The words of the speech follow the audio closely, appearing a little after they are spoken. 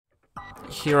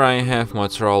Here I have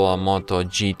Motorola Moto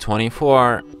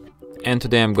G24, and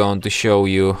today I'm going to show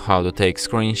you how to take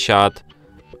screenshot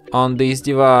on this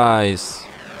device.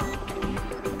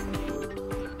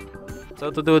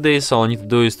 So to do this, all you need to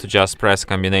do is to just press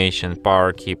combination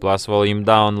power key plus volume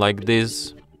down like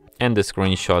this, and the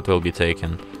screenshot will be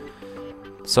taken.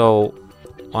 So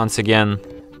once again,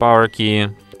 power key,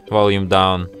 volume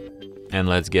down, and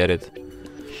let's get it.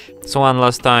 So one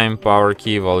last time, power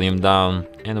key, volume down,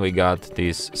 and we got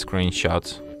these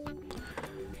screenshots.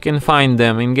 You can find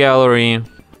them in gallery,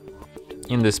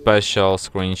 in the special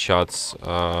screenshots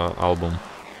album,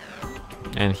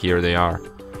 and here they are.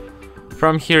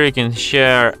 From here you can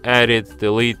share, edit,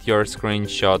 delete your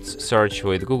screenshots, search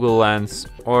with Google Lens,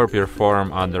 or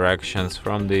perform other actions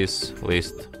from this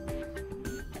list.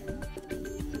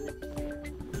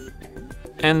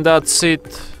 And that's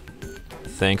it.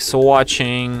 Thanks for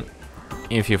watching.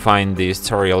 If you find this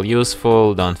tutorial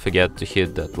useful, don't forget to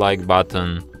hit that like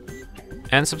button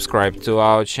and subscribe to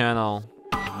our channel.